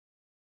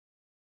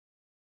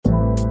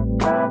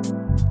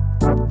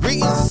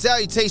Greetings,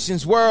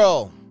 salutations,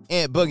 world.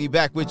 And Boogie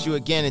back with you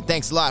again, and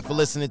thanks a lot for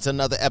listening to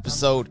another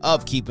episode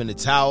of Keeping the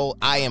Towel.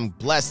 I am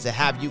blessed to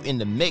have you in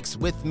the mix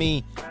with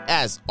me.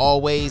 As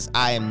always,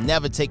 I am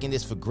never taking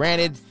this for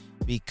granted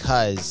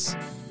because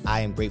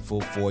I am grateful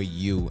for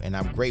you, and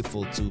I'm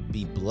grateful to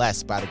be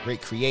blessed by the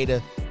great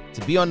creator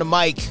to be on the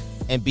mic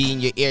and be in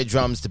your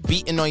eardrums, to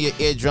beating on your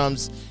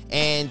eardrums,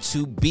 and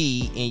to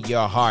be in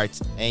your heart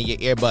and your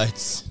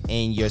earbuds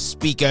and your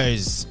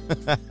speakers.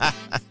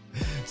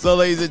 So,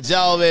 ladies and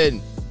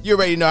gentlemen, you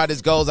already know how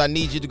this goes. I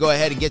need you to go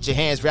ahead and get your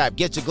hands wrapped,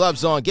 get your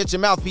gloves on, get your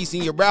mouthpiece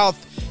in your mouth,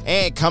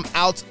 and come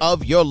out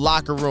of your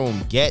locker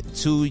room. Get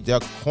to the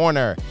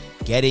corner.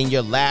 Get in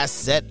your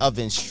last set of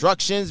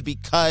instructions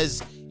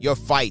because your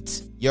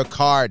fight, your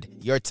card,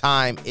 your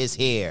time is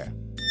here.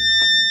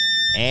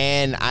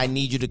 And I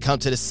need you to come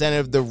to the center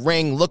of the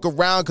ring. Look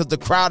around because the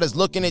crowd is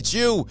looking at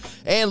you.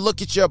 And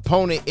look at your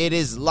opponent. It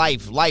is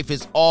life. Life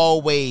is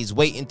always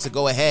waiting to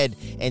go ahead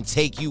and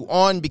take you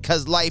on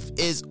because life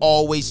is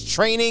always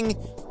training.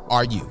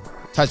 Are you?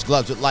 Touch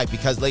gloves with life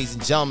because, ladies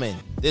and gentlemen,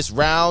 this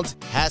round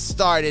has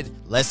started.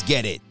 Let's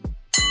get it.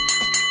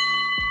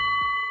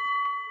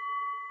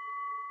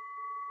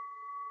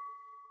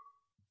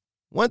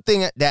 One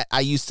thing that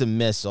I used to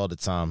miss all the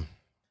time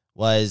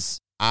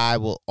was I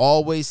will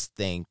always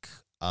think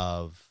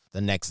of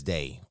the next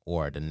day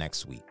or the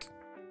next week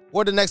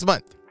or the next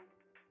month.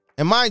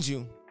 And mind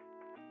you,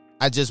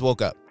 I just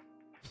woke up.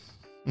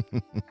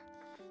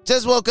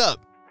 Just woke up.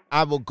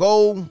 I will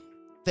go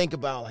think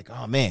about like,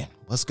 oh man,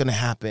 what's going to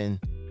happen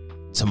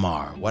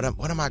tomorrow? What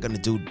am I going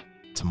to do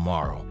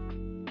tomorrow?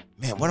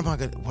 Man, what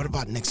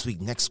about next week?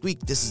 Next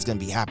week, this is going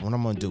to be happening. What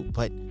am I going to do?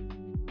 But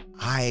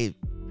I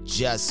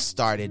just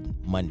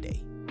started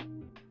Monday.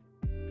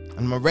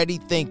 I'm already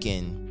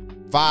thinking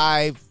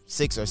 5,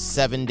 6, or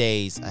 7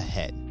 days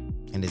ahead,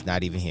 and it's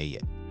not even here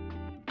yet.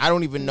 I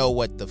don't even know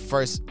what the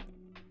first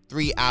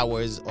 3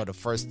 hours or the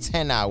first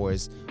 10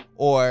 hours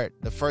or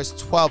the first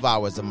 12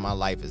 hours of my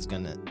life is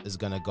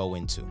gonna go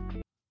into.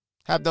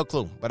 Have no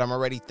clue, but I'm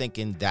already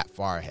thinking that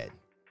far ahead.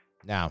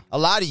 Now, a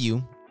lot of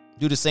you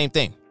do the same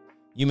thing.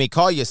 You may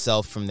call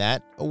yourself from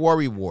that a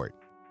worry ward,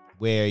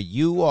 where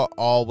you are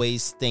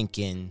always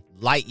thinking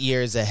light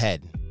years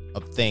ahead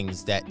of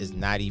things that is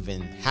not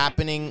even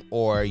happening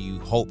or you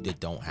hope that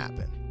don't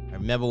happen. I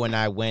remember when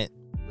I went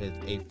with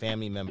a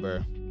family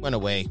member, went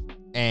away,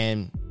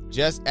 and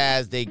just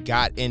as they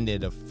got in there,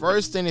 the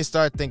first thing they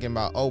started thinking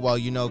about, oh, well,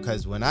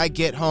 because when I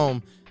get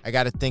home, I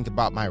got to think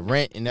about my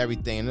rent and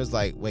everything. And it was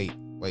like, wait,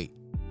 you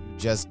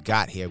just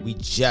got here. We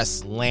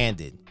just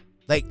landed.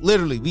 Like,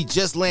 literally, we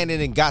just landed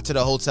and got to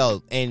the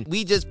hotel, and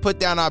we just put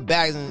down our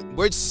bags, and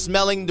we're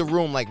smelling the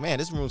room like, man,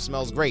 this room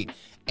smells great.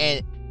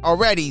 And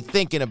already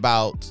thinking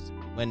about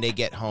when they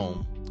get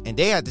home, and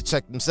they had to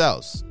check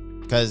themselves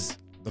because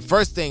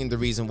the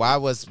reason why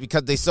was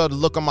because they saw the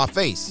look on my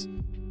face,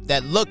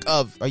 that look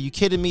of, are you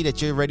kidding me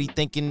that you're already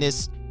thinking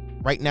this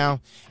right now?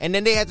 And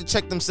then they had to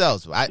check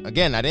themselves. I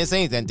didn't say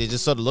anything. They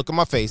just saw the look on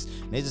my face,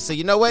 and they just said,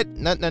 you know what?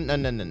 No.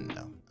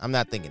 I'm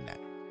not thinking that.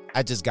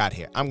 I just got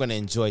here. I'm going to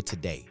enjoy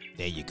today.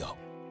 There you go.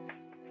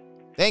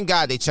 Thank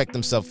God they checked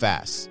themselves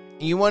fast.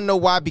 And you want to know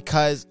why?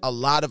 Because a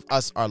lot of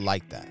us are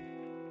like that.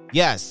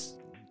 Yes,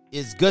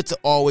 it's good to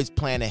always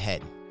plan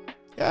ahead.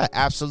 Yeah,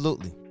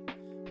 absolutely.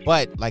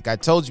 But like I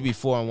told you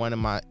before in one of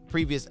my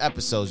previous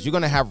episodes, you're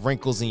going to have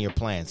wrinkles in your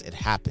plans. It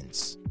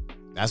happens.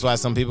 That's why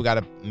some people got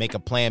to make a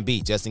plan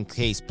B just in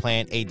case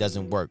plan A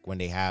doesn't work when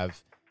they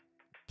have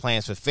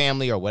plans for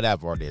family or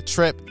whatever, or their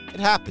trip. It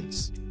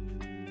happens.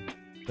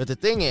 But the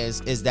thing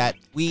is that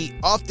we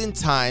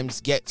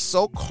oftentimes get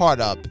so caught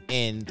up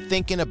in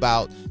thinking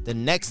about the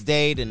next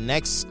day, the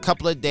next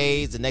couple of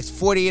days, the next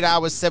 48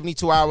 hours,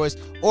 72 hours,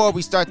 or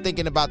we start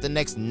thinking about the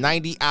next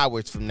 90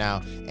 hours from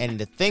now. And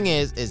the thing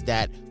is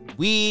that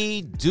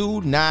we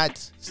do not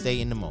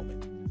stay in the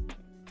moment.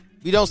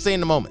 We don't stay in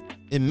the moment.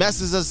 It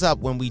messes us up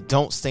when we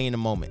don't stay in the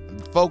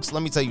moment. Folks,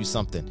 let me tell you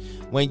something.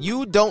 When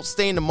you don't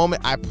stay in the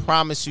moment, I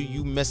promise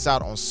you miss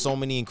out on so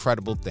many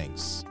incredible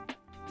things.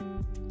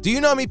 Do you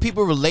know how many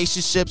people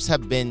relationships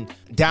have been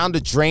down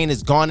the drain,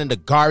 has gone in the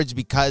garbage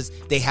because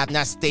they have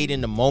not stayed in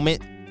the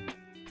moment?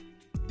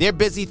 They're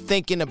busy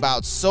thinking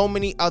about so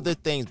many other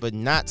things, but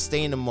not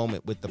staying in the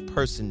moment with the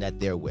person that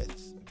they're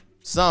with.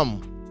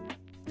 Some,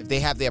 if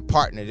they have their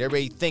partner, they're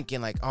already thinking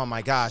like, oh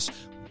my gosh,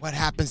 what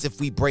happens if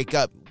we break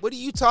up? What are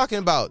you talking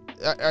about?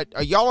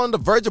 Are y'all on the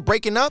verge of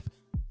breaking up?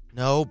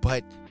 No,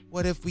 but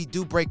what if we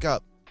do break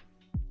up?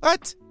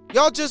 What?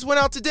 Y'all just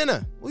went out to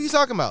dinner. What are you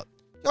talking about?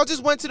 Y'all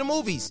just went to the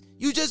movies.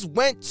 You just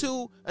went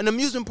to an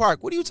amusement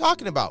park. What are you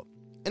talking about?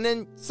 And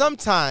then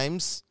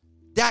sometimes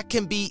that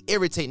can be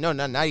irritating. No,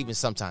 not even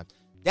sometimes.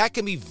 That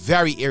can be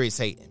very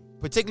irritating,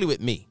 particularly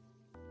with me.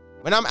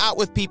 When I'm out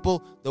with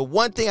people, the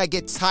one thing I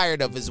get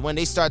tired of is when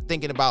they start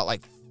thinking about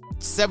like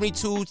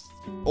 72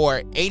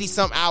 or 80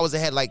 some hours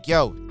ahead. Like,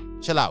 yo,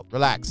 chill out,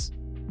 relax.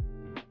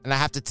 And I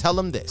have to tell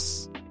them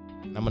this.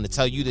 And I'm going to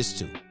tell you this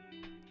too.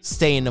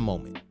 Stay in the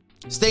moment.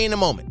 Stay in the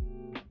moment.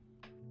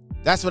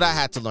 That's what I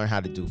had to learn how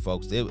to do,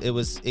 folks.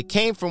 It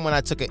came from when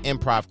I took an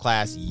improv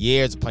class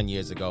years upon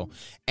years ago.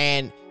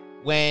 And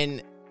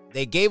when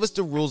they gave us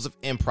the rules of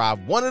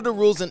improv, one of the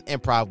rules in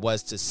improv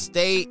was to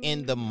stay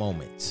in the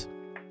moment.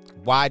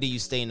 Why do you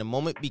stay in the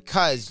moment?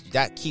 Because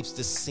that keeps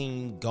the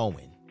scene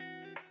going.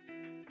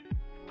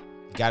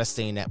 You got to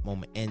stay in that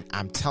moment. And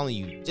I'm telling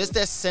you, just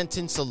that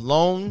sentence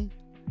alone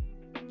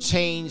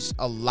changed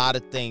a lot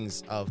of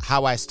things of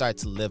how I start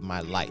to live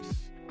my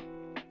life.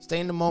 Stay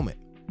in the moment.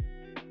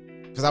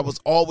 Because I was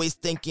always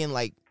thinking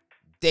like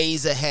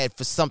days ahead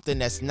for something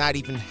that's not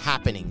even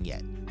happening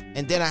yet.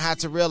 And then I had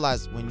to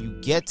realize when you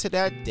get to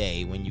that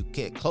day, when you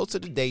get close to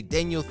the day,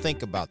 then you'll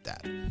think about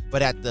that.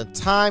 But at the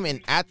time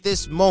and at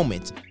this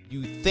moment,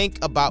 you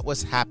think about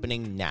what's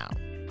happening now.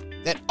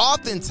 That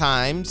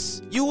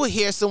oftentimes you will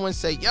hear someone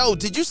say, yo,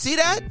 did you see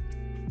that?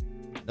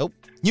 Nope.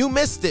 You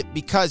missed it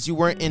because you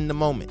weren't in the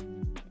moment.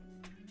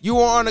 You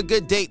were on a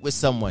good date with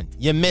someone.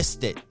 You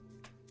missed it.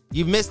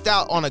 You missed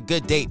out on a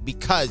good date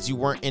because you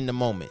weren't in the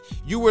moment.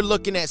 You were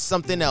looking at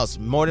something else,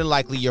 more than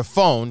likely your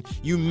phone.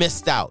 You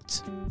missed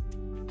out.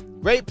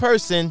 Great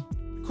person,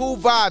 cool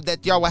vibe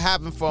that y'all were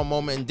having for a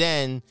moment, and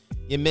then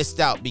you missed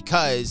out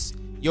because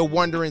you're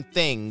wondering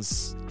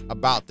things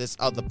about this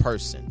other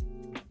person.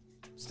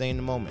 Stay in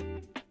the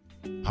moment.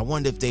 I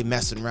wonder if they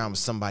messing around with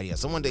somebody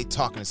else. I wonder if they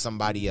talking to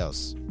somebody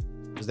else.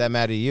 Does that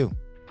matter to you?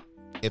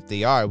 If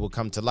they are, it will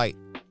come to light.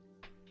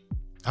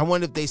 I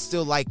wonder if they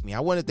still like me. I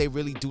wonder if they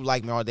really do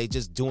like me, or are they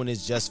just doing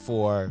this just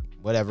for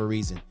whatever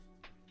reason?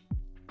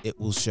 It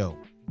will show.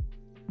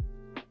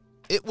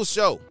 It will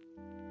show.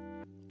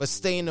 But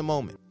stay in the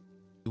moment.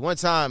 One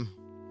time,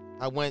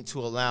 I went to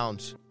a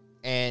lounge,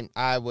 and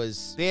I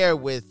was there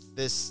with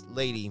this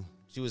lady.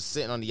 She was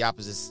sitting on the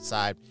opposite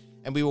side,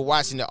 and we were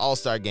watching the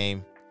All-Star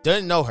game.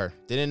 Didn't know her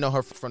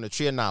from the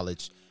Tree of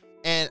Knowledge.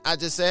 And I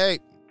just said,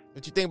 hey,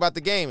 what you think about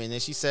the game? And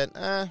then she said,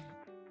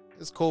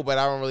 it's cool, but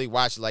I don't really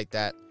watch it like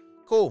that.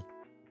 Cool.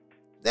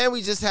 Then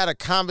we just had a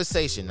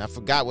conversation. I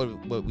forgot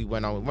what we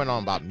went on. We went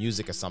on about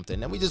music or something.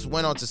 Then we just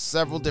went on to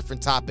several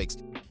different topics.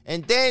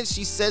 And then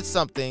she said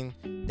something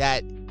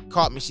that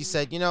caught me. She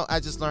said, I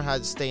just learned how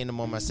to stay in the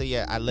moment. I said,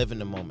 yeah, I live in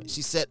the moment.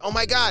 She said, oh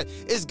my God,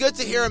 it's good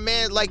to hear a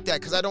man like that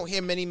because I don't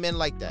hear many men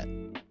like that.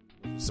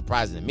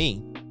 Surprising to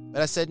me.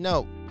 But I said,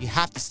 no, you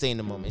have to stay in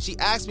the moment. She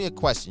asked me a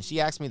question. She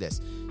asked me this.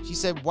 She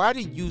said, why do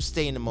you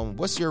stay in the moment?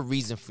 What's your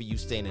reason for you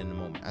staying in the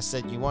moment? I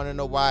said, you want to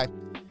know why?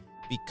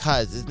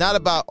 Because it's not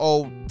about,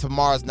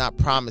 tomorrow's not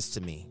promised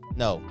to me.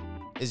 No,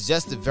 it's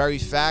just the very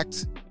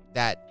fact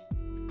that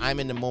I'm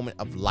in the moment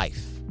of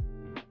life.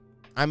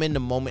 I'm in the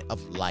moment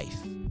of life.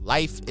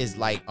 Life is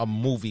like a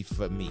movie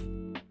for me.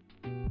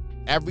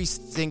 Every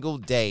single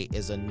day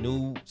is a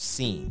new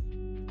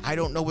scene. I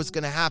don't know what's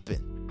going to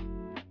happen.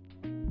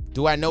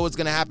 Do I know what's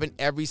going to happen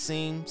every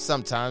scene?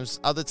 Sometimes.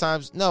 Other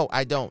times, no,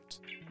 I don't.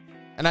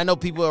 And I know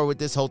people are with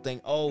this whole thing,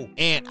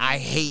 and I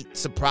hate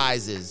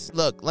surprises.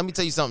 Look, let me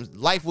tell you something.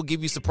 Life will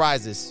give you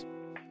surprises.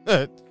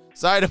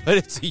 Sorry to put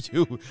it to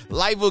you.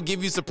 Life will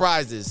give you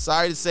surprises.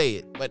 Sorry to say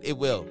it, but it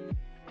will.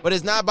 But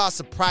it's not about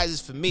surprises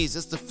for me. It's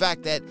just the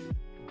fact that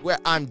where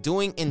I'm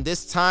doing in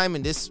this time,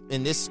 in this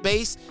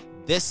space,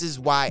 this is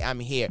why I'm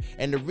here.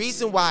 And the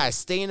reason why I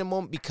stay in the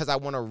moment, because I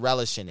want to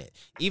relish in it.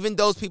 Even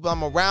those people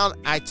I'm around,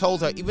 I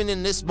told her, even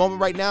in this moment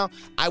right now,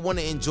 I want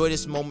to enjoy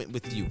this moment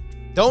with you.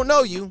 Don't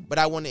know you, but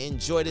I want to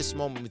enjoy this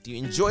moment with you.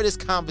 Enjoy this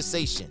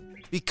conversation.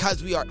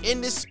 Because we are in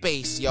this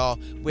space, y'all,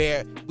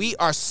 where we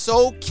are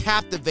so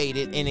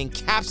captivated and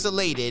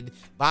encapsulated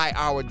by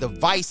our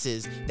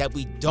devices that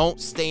we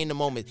don't stay in the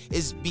moment.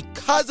 It's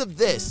because of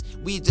this,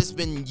 we've just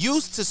been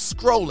used to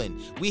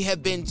scrolling. We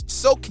have been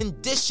so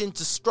conditioned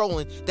to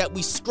scrolling that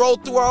we scroll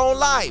through our own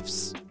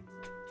lives.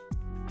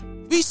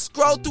 We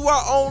scroll through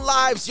our own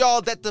lives,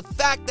 y'all, that the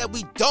fact that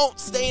we don't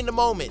stay in the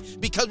moment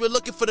because we're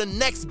looking for the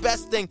next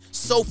best thing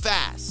so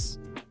fast.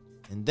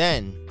 And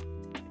then,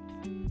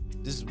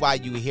 this is why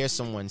you hear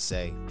someone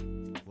say,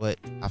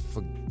 I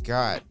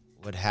forgot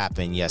what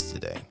happened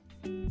yesterday.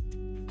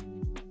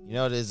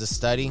 There's a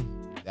study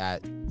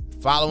that the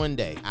following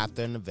day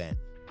after an event,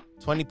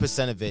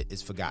 20% of it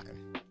is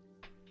forgotten.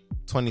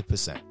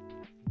 20%.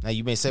 Now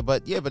you may say,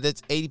 but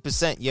that's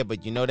 80%. Yeah,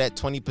 but that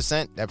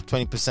 20%, that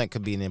 20%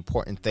 could be an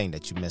important thing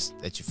that you missed,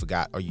 that you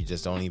forgot, or you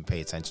just don't even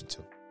pay attention to.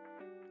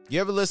 You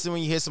ever listen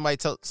when you hear somebody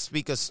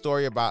speak a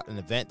story about an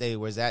event they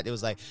was at? It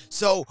was like,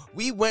 so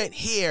we went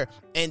here,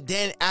 and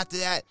then after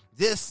that,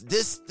 this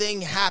thing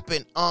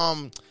happened.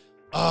 What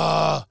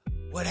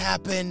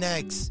happened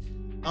next?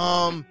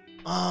 I'm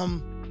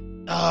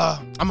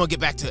gonna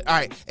get back to it. All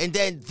right, and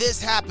then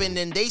this happened,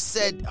 and they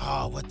said,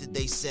 what did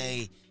they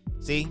say?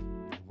 See,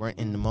 weren't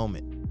in the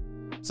moment.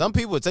 Some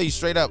people will tell you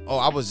straight up,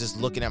 I was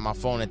just looking at my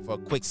phone for a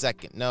quick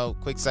second. No,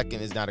 quick second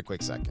is not a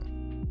quick second.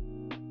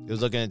 They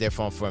was looking at their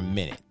phone for a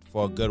minute.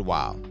 For a good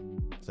while.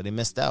 So they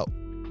missed out.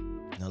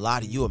 And a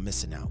lot of you are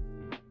missing out.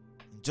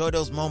 Enjoy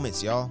those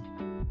moments, y'all.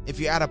 If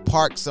you're at a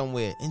park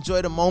somewhere,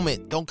 enjoy the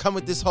moment. Don't come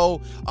with this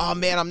whole, I'm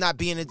not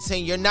being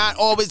entertained. You're not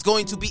always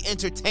going to be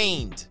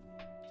entertained.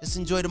 Just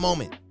enjoy the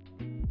moment.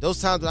 Those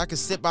times when I can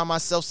sit by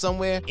myself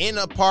somewhere, in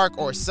a park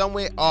or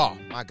somewhere, oh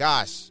my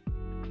gosh.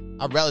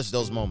 I relish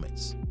those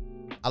moments.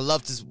 I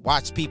love to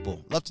watch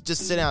people. Love to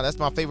just sit down. That's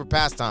my favorite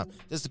pastime.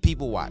 Just to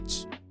people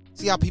watch.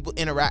 See how people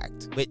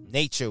interact with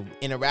nature,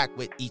 interact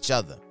with each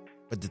other.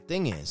 But the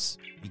thing is,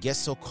 we get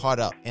so caught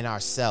up in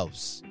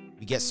ourselves.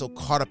 We get so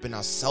caught up in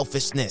our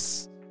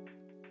selfishness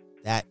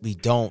that we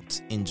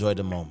don't enjoy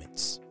the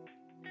moments.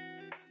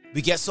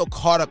 We get so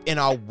caught up in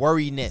our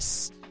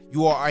worriness.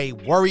 You are a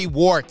worry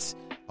wart.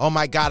 Oh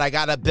my God, I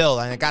got a bill,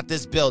 and I got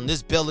this bill, and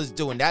this bill is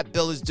due, and that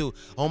bill is due.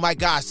 Oh my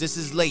gosh, this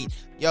is late.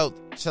 Yo,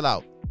 chill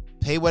out.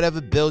 Pay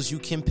whatever bills you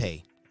can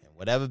pay. And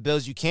whatever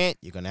bills you can't,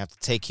 you're going to have to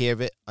take care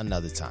of it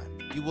another time.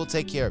 You will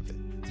take care of it.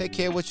 Take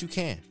care of what you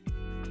can.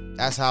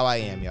 That's how I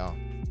am, y'all.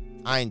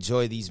 I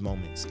enjoy these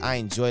moments. I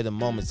enjoy the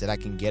moments that I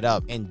can get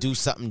up and do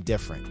something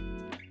different.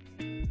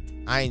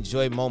 I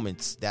enjoy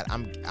moments that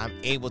I'm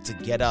able to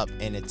get up,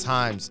 and at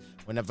times,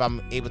 whenever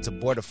I'm able to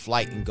board a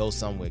flight and go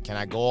somewhere. Can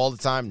I go all the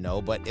time? No,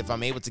 but if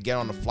I'm able to get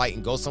on a flight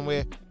and go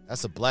somewhere,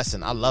 that's a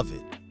blessing. I love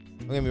it.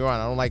 Don't get me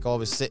wrong, I don't like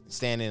always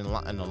standing in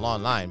a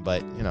long line,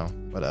 but, you know,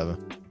 whatever.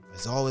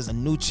 There's always a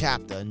new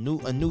chapter, a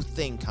new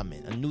thing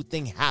coming, a new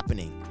thing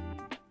happening.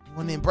 You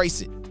want to embrace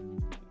it.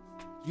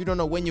 You don't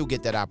know when you'll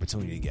get that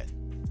opportunity again.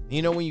 And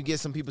you know when you get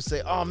some people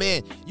say, oh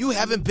man, you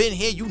haven't been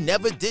here, you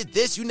never did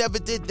this, you never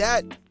did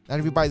that. Not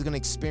everybody's going to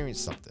experience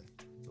something.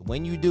 But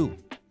when you do,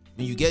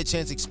 when you get a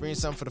chance to experience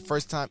something for the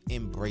first time,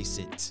 embrace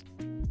it.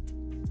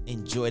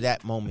 Enjoy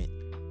that moment.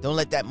 Don't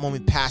let that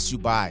moment pass you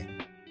by,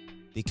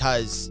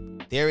 because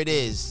there it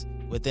is.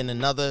 Within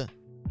another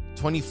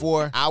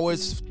 24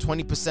 hours,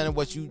 20% of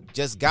what you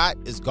just got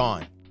is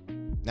gone.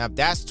 Now, if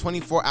that's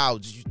 24 hours,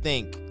 what you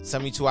think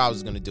 72 hours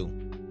is going to do?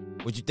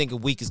 What you think a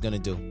week is going to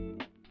do?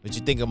 What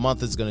you think a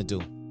month is going to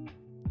do?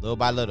 Little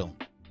by little,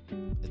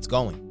 it's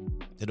going.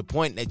 To the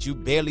point that you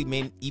barely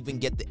may even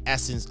get the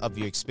essence of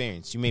your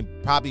experience. You may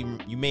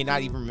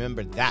not even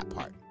remember that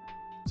part.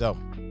 So,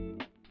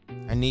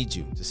 I need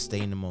you to stay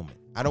in the moment.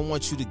 I don't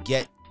want you to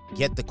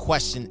get the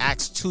question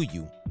asked to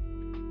you.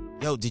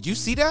 Yo, did you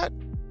see that?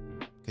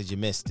 Because you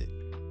missed it.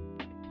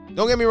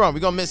 Don't get me wrong, we're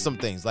going to miss some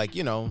things. Like,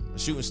 you know, a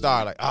shooting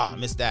star, like, I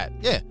missed that.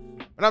 Yeah.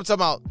 But I'm talking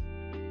about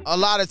a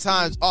lot of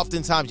times,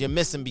 oftentimes, you're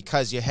missing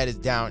because your head is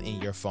down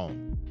in your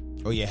phone.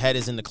 Or your head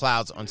is in the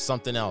clouds on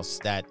something else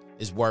that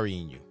is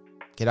worrying you.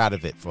 Get out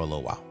of it for a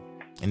little while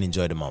and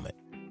enjoy the moment.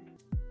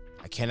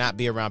 I cannot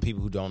be around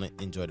people who don't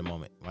enjoy the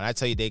moment. When I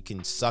tell you they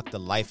can suck the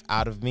life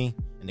out of me,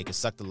 and they can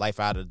suck the life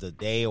out of the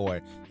day,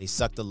 or they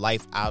suck the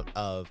life out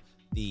of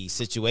the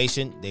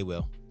situation, they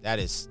will.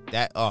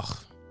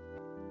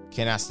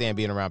 Cannot stand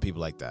being around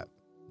people like that.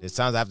 There's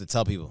times I have to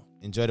tell people,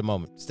 enjoy the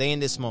moment. Stay in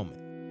this moment.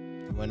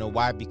 You want to know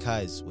why?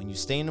 Because when you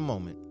stay in the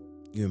moment,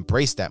 you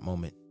embrace that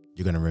moment,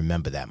 you're going to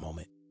remember that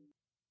moment.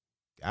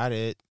 Got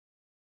it.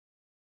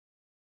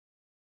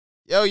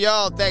 Yo,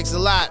 y'all, thanks a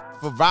lot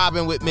for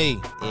vibing with me.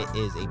 It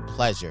is a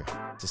pleasure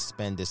to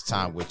spend this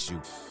time with you.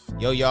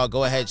 Yo, y'all,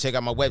 go ahead, check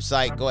out my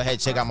website. Go ahead,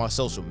 check out my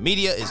social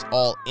media. It's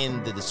all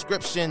in the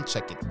description.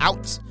 Check it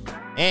out.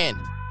 And,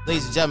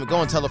 ladies and gentlemen,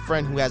 go and tell a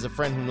friend who has a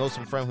friend who knows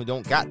some friend who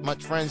don't got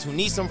much friends, who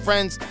needs some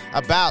friends,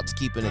 about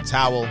Keeping It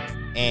Towel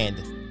and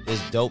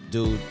this dope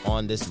dude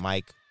on this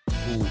mic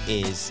who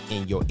is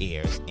in your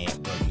ears and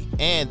Boogie.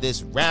 And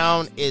this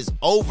round is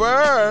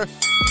over.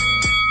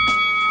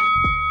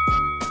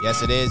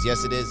 Yes, it is.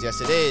 Yes, it is.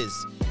 Yes, it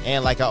is.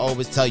 And like I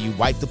always tell you,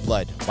 wipe the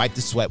blood, wipe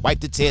the sweat,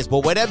 wipe the tears.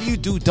 But whatever you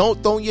do,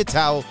 don't throw your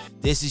towel.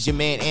 This is your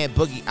man, Ant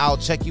Boogie. I'll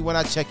check you when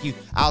I check you.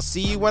 I'll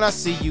see you when I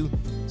see you.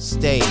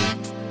 Stay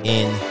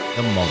in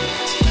the moment.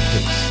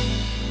 Peace.